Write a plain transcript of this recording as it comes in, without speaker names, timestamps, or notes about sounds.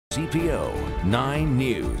CPO 9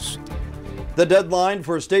 News. The deadline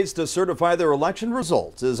for states to certify their election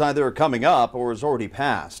results is either coming up or is already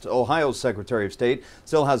passed. Ohio's Secretary of State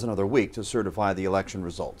still has another week to certify the election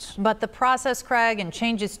results. But the process, Craig, and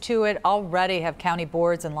changes to it already have county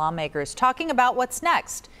boards and lawmakers talking about what's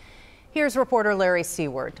next. Here's reporter Larry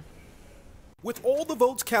Seward. With all the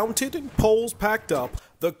votes counted and polls packed up,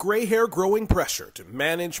 the gray hair growing pressure to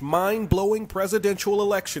manage mind-blowing presidential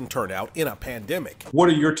election turnout in a pandemic. What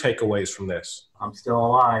are your takeaways from this? I'm still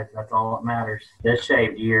alive. That's all that matters. This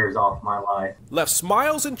shaved years off my life. Left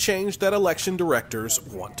smiles and change that election directors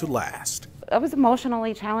want to last. It was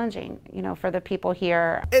emotionally challenging, for the people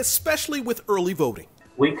here. Especially with early voting.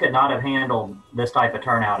 We could not have handled this type of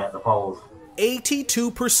turnout at the polls.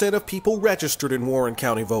 82% of people registered in Warren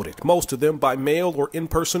County voted, most of them by mail or in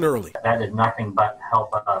person early. That did nothing but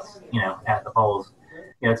help us, at the polls.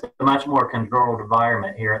 It's a much more controlled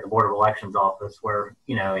environment here at the Board of Elections office where,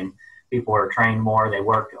 and people are trained more. They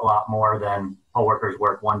work a lot more than poll workers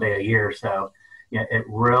work one day a year. So, it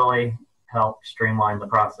really helped streamline the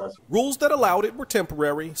process. Rules that allowed it were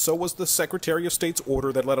temporary. So was the Secretary of State's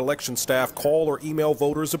order that let election staff call or email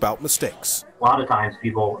voters about mistakes. A lot of times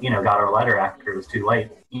people, got our letter after it was too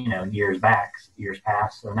late, years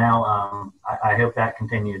past. So now I hope that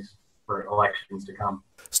continues for elections to come.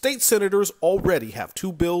 State senators already have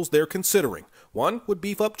 2 bills they're considering. One would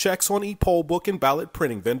beef up checks on e-poll book and ballot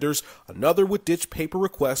printing vendors. Another would ditch paper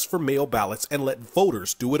requests for mail ballots and let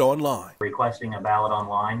voters do it online. Requesting a ballot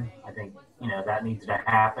online, I think, that needs to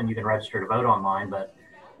happen. You can register to vote online, but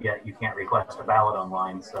yet you can't request a ballot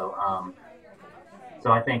online. So,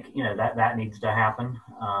 I think, that needs to happen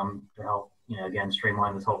to help, again,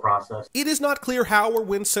 streamline this whole process. It is not clear how or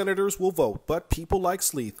when senators will vote, but people like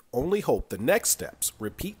Sleeth only hope the next steps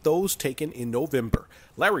repeat those taken in November.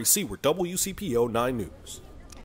 Larry Seward, WCPO 9 News.